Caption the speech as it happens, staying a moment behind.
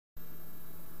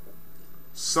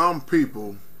Some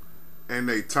people and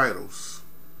their titles.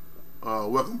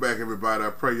 Welcome back, everybody. I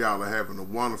pray y'all are having a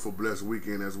wonderful, blessed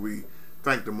weekend as we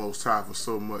thank the Most High for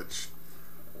so much.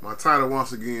 My title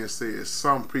once again says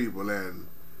some people and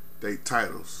their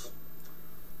titles.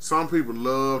 Some people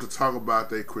love to talk about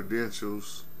their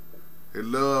credentials. They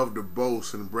love to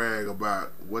boast and brag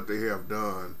about what they have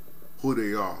done, who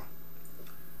they are.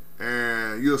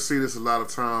 And you'll see this a lot of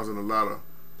times in a lot of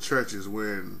churches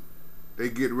when they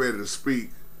get ready to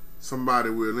speak. Somebody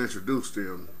will introduce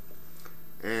them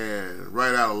and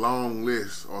write out a long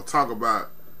list or talk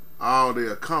about all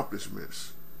their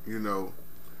accomplishments, And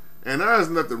there is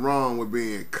nothing wrong with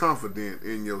being confident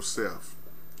in yourself.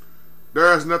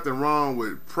 There is nothing wrong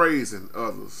with praising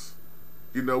others.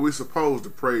 We're supposed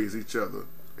to praise each other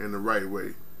in the right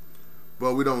way.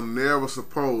 But we don't never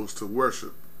supposed to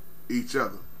worship each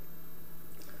other.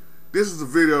 This is a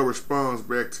video response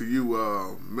back to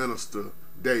you, Minister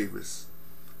Davis.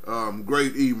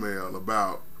 Great email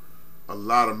about a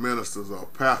lot of ministers or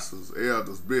pastors,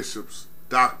 elders, bishops,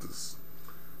 doctors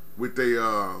with their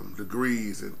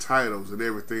degrees and titles and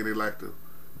everything they like to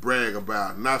brag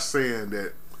about. Not saying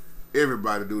that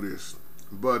everybody do this,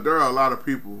 but there are a lot of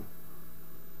people,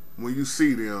 when you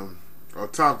see them or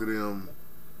talk to them,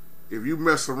 if you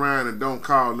mess around and don't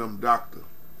call them doctor,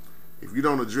 if you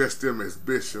don't address them as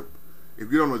bishop,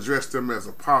 if you don't address them as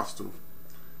apostle,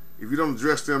 if you don't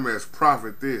address them as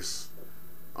prophet this,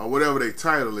 or whatever their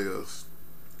title is,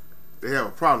 they have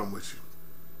a problem with you.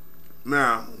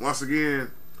 Now, once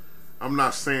again, I'm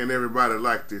not saying everybody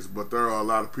like this, but there are a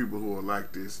lot of people who are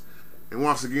like this. And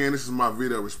once again, this is my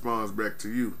video response back to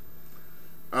you.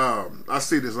 I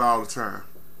see this all the time.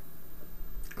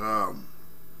 I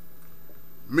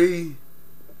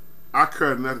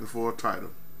care nothing for a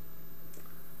title.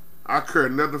 I care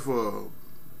nothing for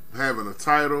having a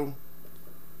title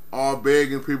or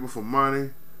begging people for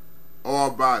money or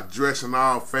about dressing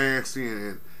all fancy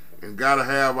and gotta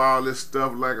have all this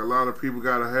stuff like a lot of people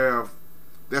gotta have.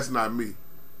 That's not me.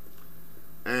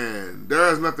 And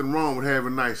there is nothing wrong with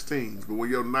having nice things, but when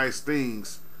your nice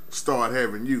things start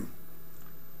having you,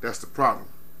 that's the problem.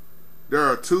 There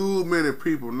are too many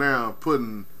people now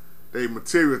putting their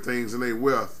material things and their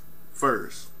wealth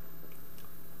first.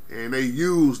 And they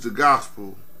use the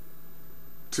gospel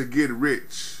to get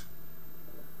rich.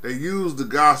 They use the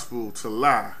gospel to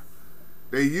lie.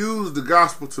 They use the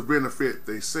gospel to benefit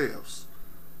themselves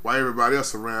while everybody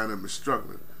else around them is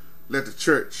struggling. Let the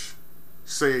church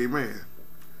say amen.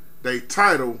 Their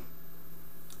title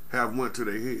have went to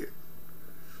their head.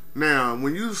 Now,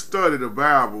 when you study the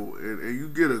Bible and you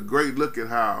get a great look at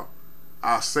how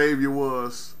our Savior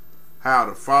was, how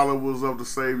the followers of the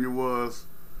Savior was,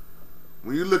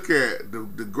 when you look at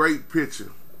the great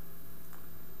picture,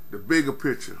 the bigger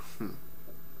picture,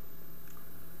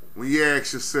 when you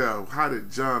ask yourself, how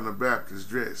did John the Baptist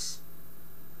dress?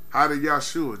 How did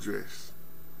Yahshua dress?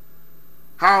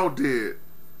 How did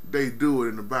they do it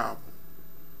in the Bible?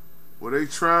 Were they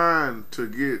trying to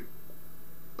get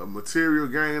a material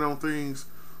gain on things,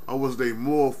 or was they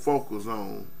more focused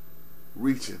on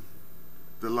reaching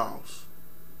the lost?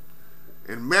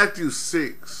 In Matthew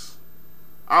 6,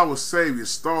 our Savior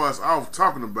starts off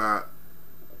talking about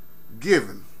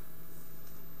giving.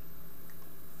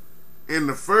 In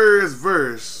the first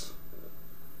verse,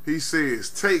 he says,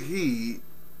 "Take heed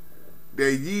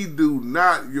that ye do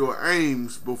not your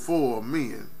aims before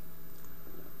men,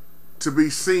 to be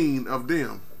seen of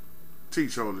them."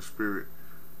 Teach, Holy Spirit.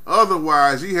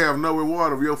 "Otherwise ye have no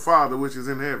reward of your Father which is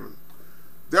in heaven.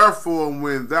 Therefore,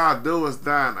 when thou doest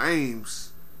thine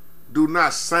aims, do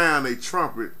not sound a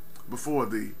trumpet before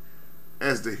thee,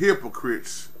 as the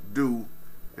hypocrites do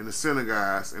in the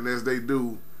synagogues and as they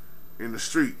do in the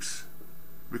streets,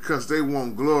 because they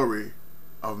want glory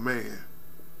of man."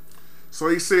 So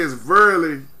he says,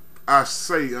 "Verily I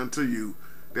say unto you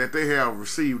that they have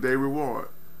received a reward.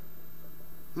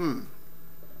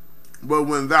 But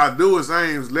when thou doest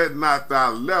aims, let not thy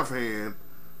left hand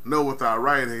know what thy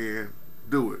right hand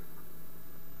doeth,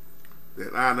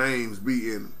 that thine aims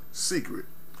be in secret,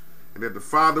 and that the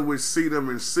Father which see them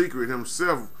in secret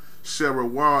himself shall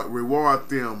reward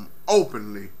them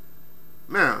openly."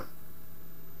 Now,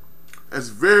 it's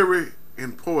very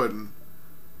important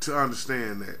to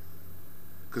understand that,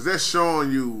 because that's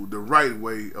showing you the right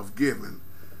way of giving.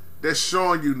 That's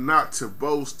showing you not to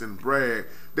boast and brag.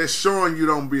 That's showing you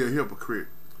don't be a hypocrite.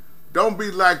 Don't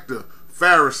be like the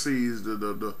Pharisees,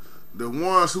 the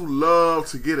ones who love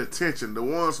to get attention, the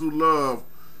ones who love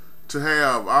to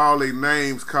have all their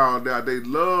names called out. They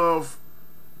love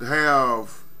to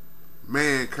have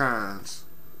mankind's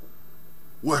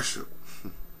worship,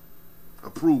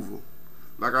 approval.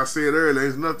 Like I said earlier,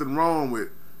 there's nothing wrong with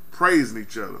praising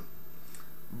each other.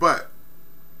 But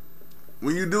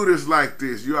when you do this like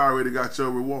this, you already got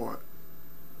your reward.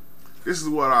 This is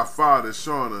what our Father is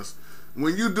showing us.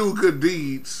 When you do good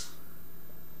deeds,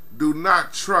 do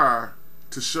not try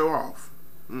to show off.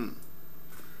 When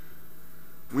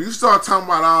you start talking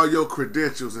about all your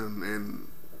credentials and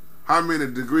how many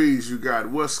degrees you got,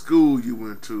 what school you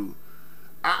went to,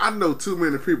 I know too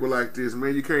many people like this,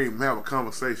 man. You can't even have a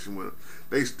conversation with them.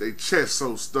 They chest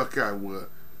so stuck out with,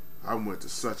 I went to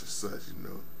such and such, you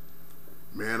know.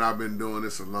 Man, I've been doing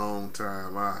this a long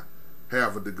time. I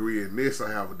have a degree in this.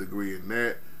 I have a degree in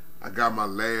that. I got my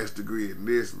last degree in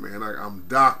this, man. I'm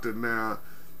doctor now.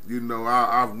 You know,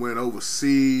 I've went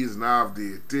overseas and I've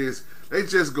did this. They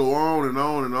just go on and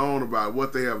on and on about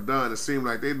what they have done. It seems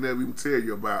like they never even tell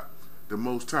you about the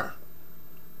Most High.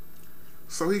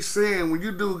 So he's saying when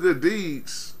you do good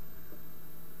deeds,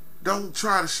 don't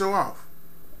try to show off.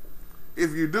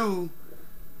 If you do,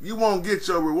 you won't get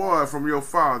your reward from your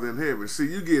Father in heaven. See,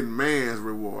 you getting man's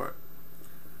reward.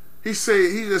 He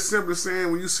just simply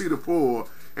saying when you see the poor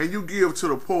and you give to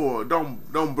the poor,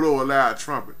 don't blow a loud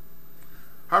trumpet.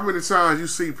 How many times you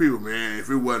see people, man, if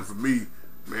it wasn't for me,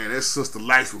 man, that sister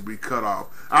lights would be cut off.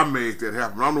 I made that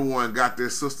happen. I'm the one got that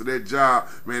sister that job.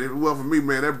 Man, if it wasn't for me,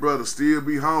 man, that brother still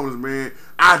be homeless, man.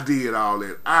 I did all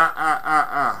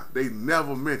that. They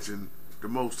never mention the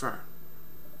Most High.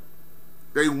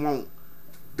 They want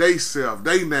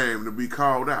they name to be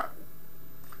called out.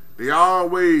 They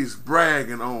always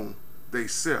bragging on they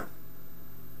self.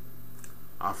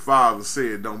 Our Father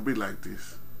said, don't be like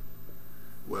this.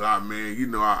 Well, man, you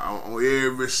know, on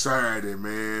every Saturday,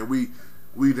 man,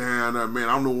 we down there, man.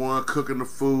 I'm the one cooking the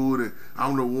food, and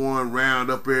I'm the one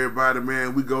round up everybody,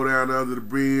 man. We go down under the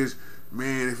bridge.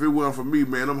 Man, if it wasn't for me,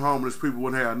 man, them homeless people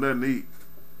wouldn't have nothing to eat.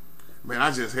 Man, I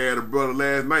just had a brother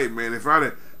last night, man. If I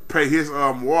didn't pay his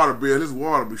water bill, his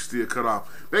water be still cut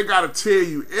off. They got to tell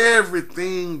you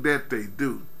everything that they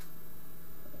do.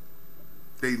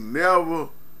 They never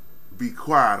be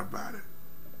quiet about it.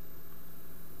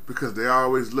 Because they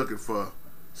always looking for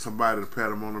somebody to pat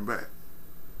them on the back.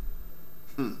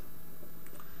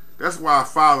 That's why our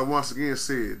Father once again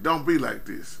said, don't be like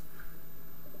this.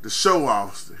 The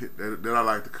show-offs that I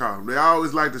like to call them. They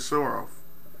always like to show off.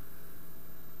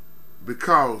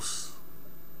 Because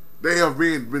they have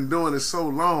been doing it so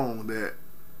long that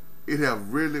it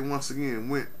have really once again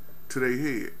went to their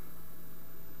head.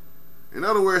 In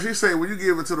other words, he's saying when you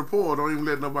give it to the poor, don't even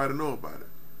let nobody know about it.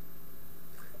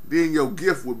 Then your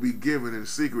gift will be given in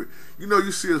secret. You know,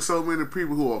 you see so many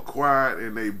people who are quiet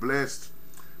and they blessed.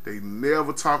 They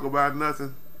never talk about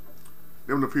nothing.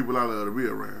 Them the people I love to be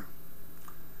around.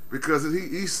 Because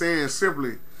he's saying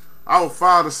simply, our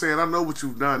Father saying, I know what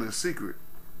you've done in secret,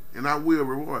 and I will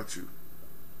reward you.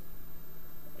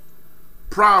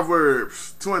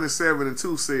 Proverbs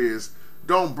 27:2 says,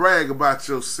 don't brag about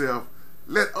yourself.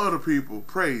 Let other people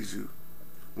praise you.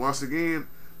 Once again,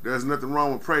 there's nothing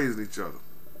wrong with praising each other,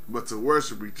 but to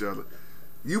worship each other.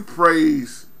 You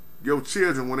praise your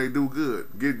children when they do good,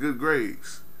 get good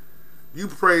grades. You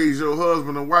praise your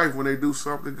husband and wife when they do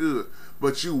something good,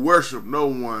 but you worship no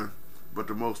one but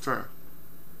the Most High.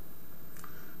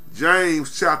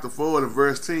 James chapter 4 and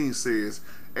verse 10 says,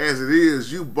 as it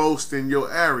is, you boast in your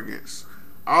arrogance.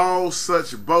 All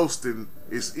such boasting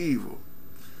is evil.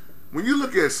 When you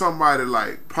look at somebody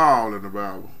like Paul in the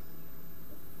Bible,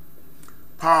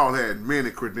 Paul had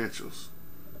many credentials,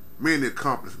 many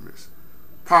accomplishments.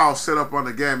 Paul set up on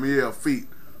the Gamaliel's feet,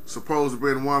 supposed to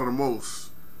have been one of the most,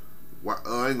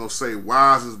 I ain't going to say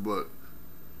wisest, but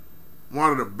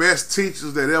one of the best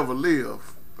teachers that ever lived,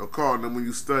 according to when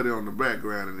you study on the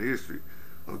background and the history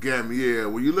of Gamaliel.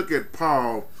 When you look at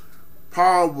Paul,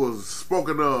 Paul was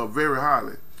spoken of very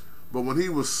highly. But when he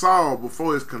was Saul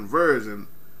before his conversion,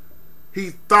 he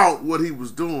thought what he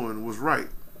was doing was right.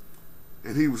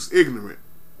 And he was ignorant.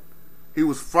 He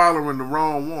was following the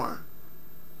wrong one.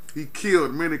 He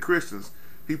killed many Christians.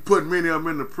 He put many of them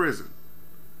into prison.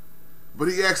 But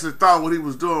he actually thought what he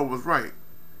was doing was right.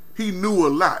 He knew a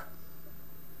lot.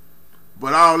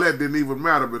 But all that didn't even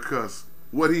matter because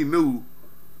what he knew,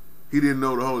 he didn't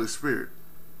know the Holy Spirit.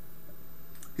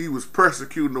 He was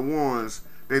persecuting the ones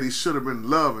that he should have been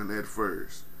loving at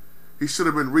first. He should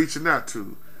have been reaching out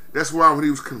to. That's why when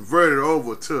he was converted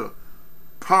over to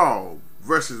Paul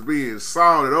versus being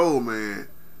Saul, that old man,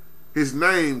 his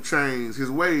name changed,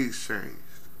 his ways changed.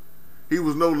 He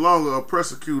was no longer a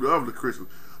persecutor of the Christians.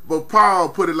 But Paul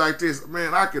put it like this,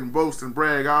 man, I can boast and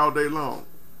brag all day long.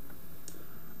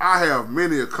 I have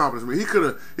many accomplishments. He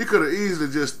could have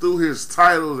easily just threw his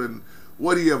titles and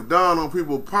what he have done on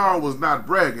people. Paul was not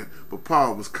bragging, but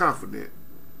Paul was confident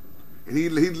And he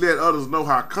let others know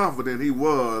how confident he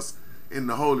was in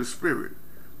the Holy Spirit,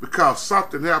 because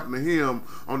something happened to him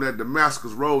on that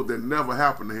Damascus road that never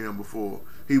happened to him before.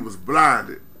 He was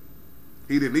blinded.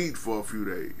 He didn't eat for a few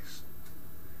days.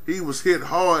 He was hit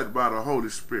hard by the Holy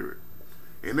Spirit.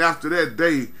 And after that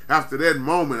day, after that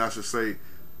moment, I should say,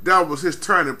 that was his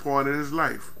turning point in his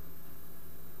life.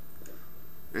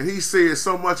 And he said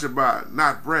so much about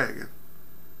not bragging.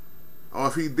 Or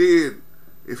if he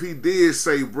did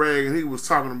say bragging, he was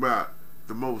talking about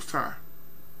the Most High.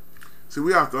 See,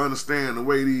 we have to understand the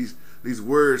way these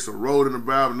words are wrote in the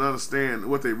Bible and understand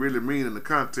what they really mean in the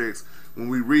context when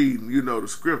we read, the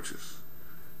scriptures.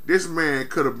 This man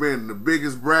could have been the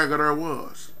biggest bragger there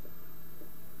was.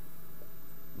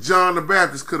 John the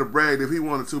Baptist could have bragged if he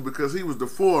wanted to, because he was the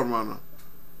forerunner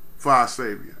for our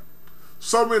Savior.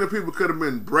 So many people could have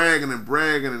been bragging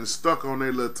and stuck on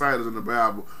their little titles in the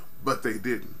Bible, but they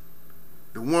didn't.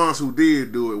 The ones who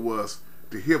did do it was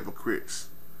the hypocrites,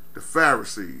 the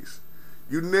Pharisees.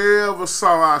 You never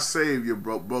saw our Savior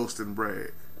boast and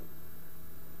brag,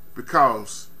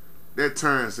 because that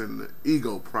turns into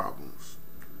ego problems,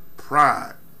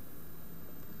 pride.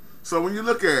 So when you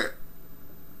look at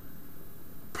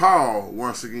Paul,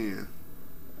 once again,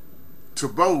 to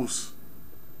boast,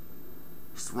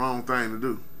 it's the wrong thing to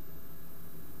do.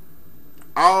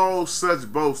 All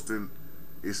such boasting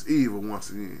is evil, once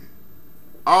again.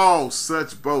 All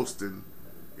such boasting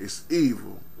is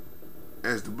evil,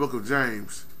 as the book of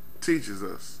James teaches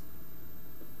us.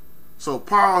 So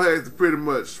Paul had to pretty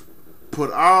much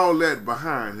put all that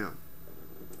behind him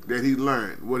that he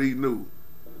learned, what he knew,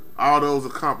 all those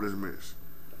accomplishments,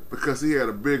 because he had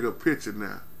a bigger picture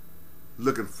now,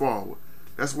 looking forward.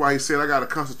 That's why he said, I got to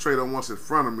concentrate on what's in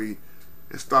front of me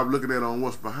and stop looking at on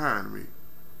what's behind me.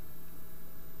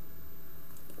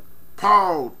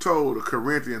 Paul told the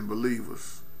Corinthian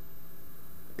believers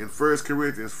in 1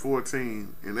 Corinthians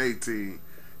 14 and 18,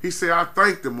 he said, I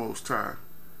thank the Most High.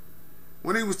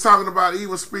 When he was talking about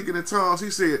even speaking in tongues, he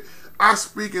said, I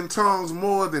speak in tongues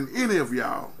more than any of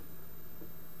y'all.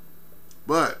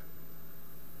 But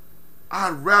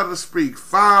I'd rather speak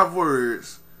 5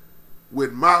 words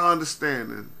with my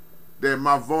understanding that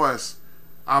my voice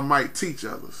I might teach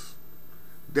others,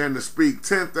 than to speak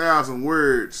 10,000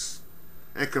 words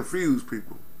and confuse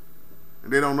people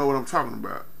and they don't know what I'm talking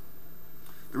about.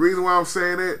 The reason why I'm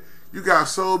saying that, you got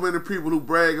so many people who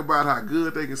brag about how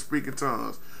good they can speak in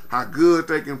tongues, how good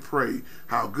they can pray,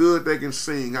 how good they can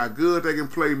sing, how good they can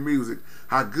play music,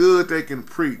 how good they can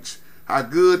preach, how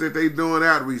good that they doing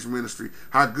outreach ministry,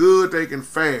 how good they can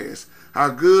fast, how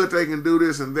good they can do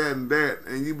this and that,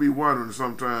 and you be wondering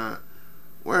sometimes,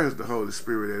 where is the Holy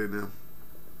Spirit at in them?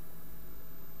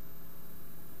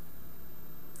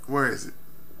 Where is it?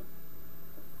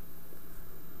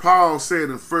 Paul said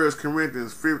in 1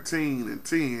 Corinthians 15 and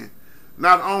 10,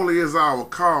 not only is our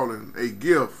calling a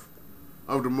gift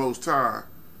of the Most High,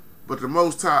 but the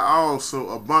Most High also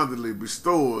abundantly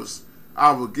bestows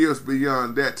our gifts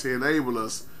beyond that to enable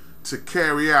us to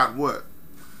carry out what?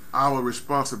 Our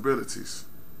responsibilities.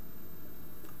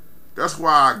 That's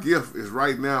why our gift is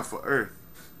right now for earth.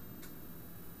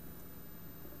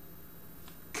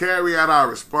 Carry out our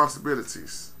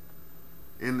responsibilities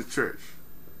in the church.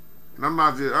 And I'm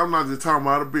not just talking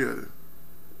about a building.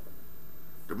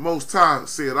 The Most High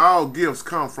said all gifts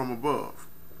come from above.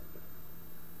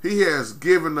 He has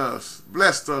given us,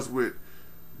 blessed us with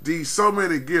these so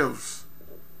many gifts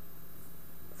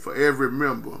for every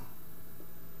member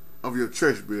of your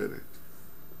church building.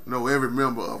 No, every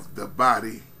member of the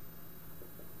body.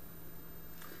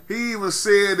 He even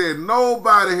said that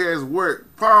nobody has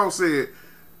worked. Paul said,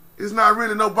 it's not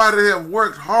really nobody that have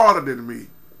worked harder than me.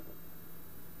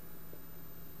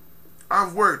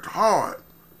 I've worked hard.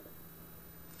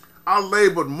 I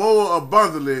labored more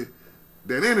abundantly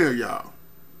than any of y'all.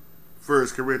 1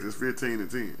 Corinthians 15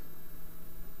 and 10.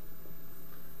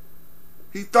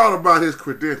 He thought about his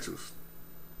credentials.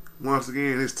 Once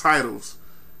again, his titles.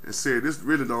 And said, this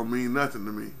really don't mean nothing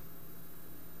to me.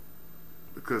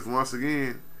 Because once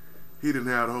again, he didn't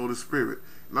have the Holy Spirit.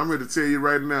 And I'm here to tell you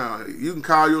right now, you can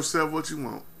call yourself what you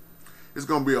want. It's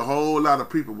going to be a whole lot of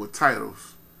people with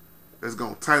titles that's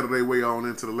going to title their way on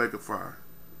into the lake of fire.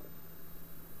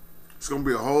 It's going to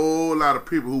be a whole lot of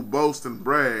people who boast and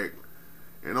brag.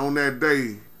 And on that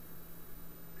day,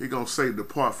 He's going to say,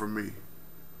 depart from me.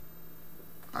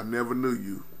 I never knew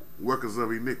you, workers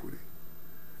of iniquity.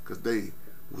 Because they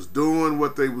was doing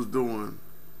what they was doing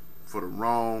for the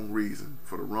wrong reason,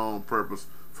 for the wrong purpose,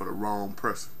 for the wrong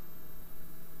person.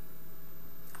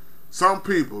 Some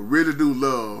people really do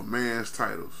love man's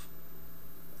titles.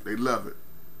 They love it.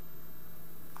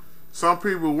 Some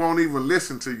people won't even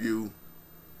listen to you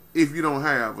if you don't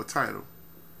have a title.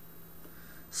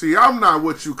 See, I'm not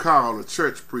what you call a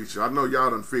church preacher. I know y'all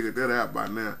done figured that out by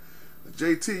now.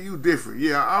 JT, you different.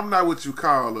 Yeah, I'm not what you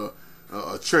call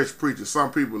a church preacher.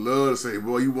 Some people love to say,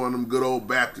 boy, you one of them good old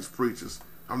Baptist preachers.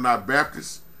 I'm not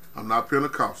Baptist. I'm not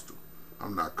Pentecostal.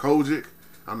 I'm not Kojic.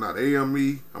 I'm not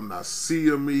AME. I'm not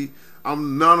CME.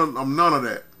 I'm none of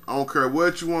that. I don't care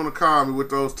what you want to call me with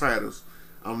those titles.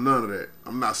 I'm none of that.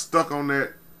 I'm not stuck on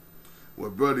that. Well,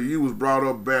 brother, you was brought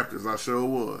up Baptist. I sure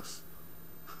was.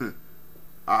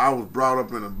 I was brought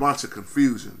up in a bunch of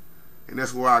confusion. And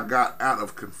that's where I got out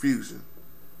of confusion.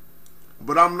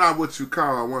 But I'm not what you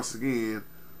call, once again,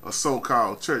 a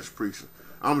so-called church preacher.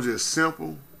 I'm just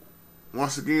simple.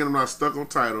 Once again, I'm not stuck on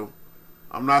title.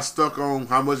 I'm not stuck on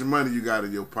how much money you got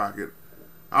in your pocket.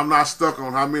 I'm not stuck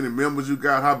on how many members you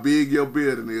got, how big your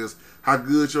building is, how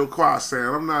good your choir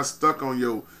sound. I'm not stuck on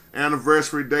your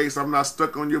anniversary dates. I'm not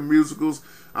stuck on your musicals.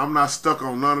 I'm not stuck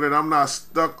on none of that. I'm not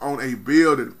stuck on a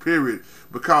building, period,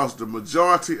 because the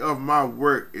majority of my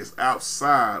work is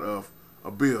outside of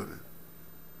a building.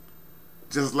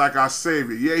 Just like our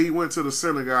Savior. Yeah, he went to the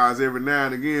synagogues every now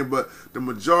and again, but the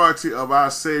majority of our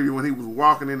Savior, when he was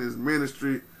walking in his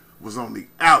ministry, was on the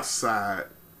outside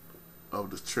of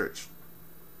the church.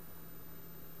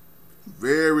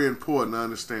 Very important to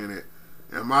understand that.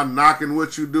 Am I knocking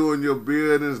what you do in your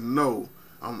buildings? No.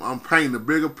 I'm painting a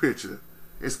bigger picture.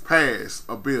 It's past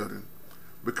a building.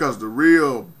 Because the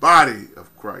real body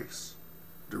of Christ,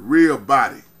 the real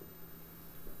body,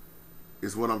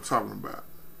 is what I'm talking about.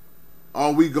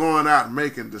 Are we going out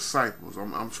making disciples?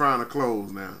 I'm trying to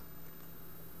close now.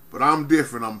 But I'm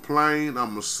different. I'm plain.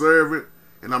 I'm a servant.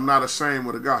 And I'm not ashamed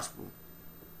of the gospel.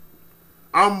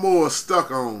 I'm more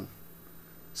stuck on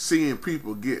seeing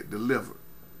people get delivered.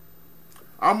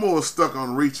 I'm more stuck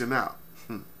on reaching out.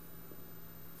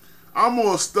 I'm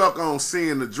more stuck on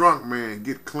seeing the drunk man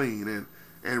get clean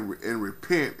and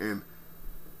repent and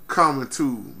come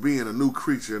into being a new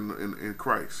creature in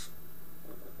Christ.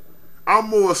 I'm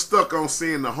more stuck on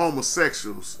seeing the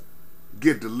homosexuals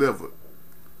get delivered,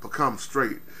 become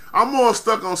straight. I'm more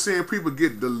stuck on seeing people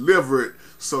get delivered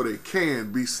so they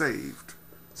can be saved.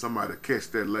 Somebody catch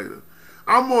that later.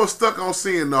 I'm more stuck on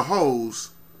seeing the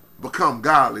hoes become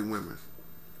godly women.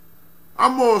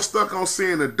 I'm more stuck on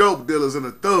seeing the dope dealers and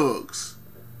the thugs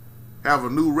have a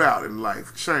new route in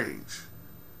life, change,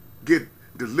 get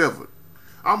delivered.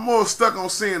 I'm more stuck on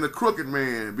seeing the crooked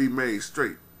man be made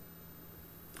straight.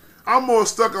 I'm more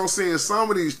stuck on seeing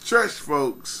some of these church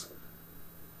folks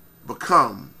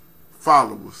become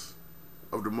followers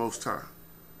of the Most High.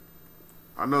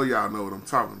 I know y'all know what I'm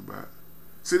talking about.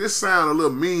 See, this sounds a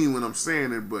little mean when I'm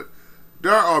saying it, but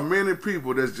there are many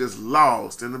people that's just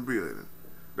lost in the building.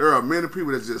 There are many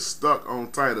people that's just stuck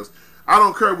on titles. I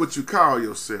don't care what you call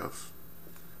yourself.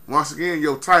 Once again,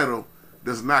 your title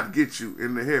does not get you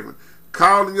into heaven.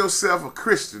 Calling yourself a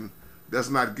Christian does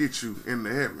not get you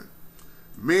into heaven.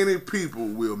 Many people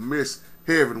will miss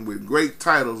heaven with great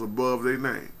titles above their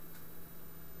name.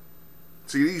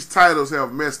 See, these titles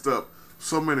have messed up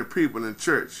so many people in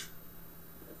church.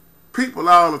 People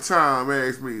all the time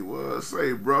ask me, well,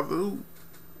 say, brother,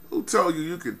 who told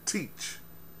you can teach?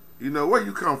 You know, where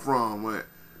you come from? Man?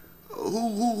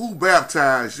 Who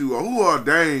baptized you or who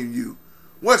ordained you?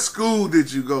 What school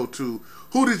did you go to?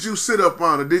 Who did you sit up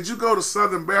under? Did you go to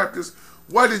Southern Baptist?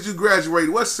 Where did you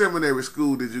graduate? What seminary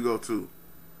school did you go to?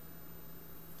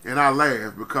 And I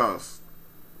laugh because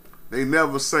they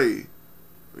never say,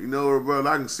 you know, brother,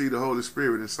 I can see the Holy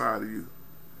Spirit inside of you.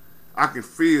 I can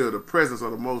feel the presence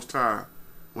of the Most High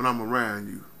when I'm around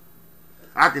you.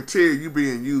 I can tell you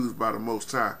being used by the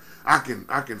Most High. I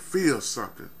can feel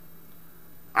something.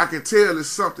 I can tell there's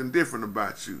something different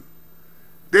about you.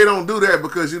 They don't do that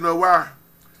because you know why?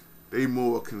 They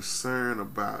more concerned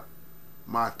about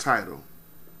my title.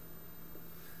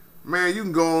 Man, you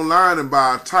can go online and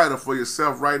buy a title for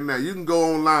yourself right now. You can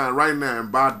go online right now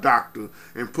and buy doctor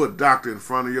and put doctor in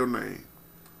front of your name.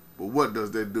 But what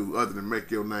does that do other than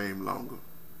make your name longer?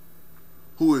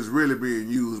 Who is really being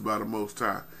used by the Most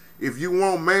High? If you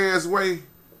want man's way,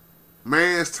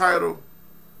 man's title,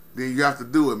 then you have to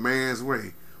do it man's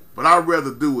way. But I'd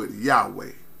rather do it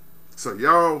Yahweh. So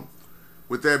y'all,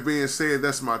 with that being said,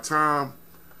 that's my time.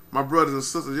 My brothers and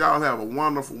sisters, y'all have a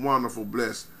wonderful, wonderful,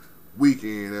 blessed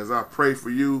weekend. As I pray for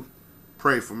you,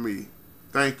 pray for me.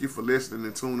 Thank you for listening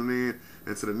and tuning in.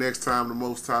 Until the next time the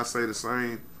Most High say the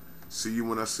same. See you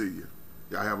when I see you.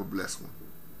 Y'all have a blessed one.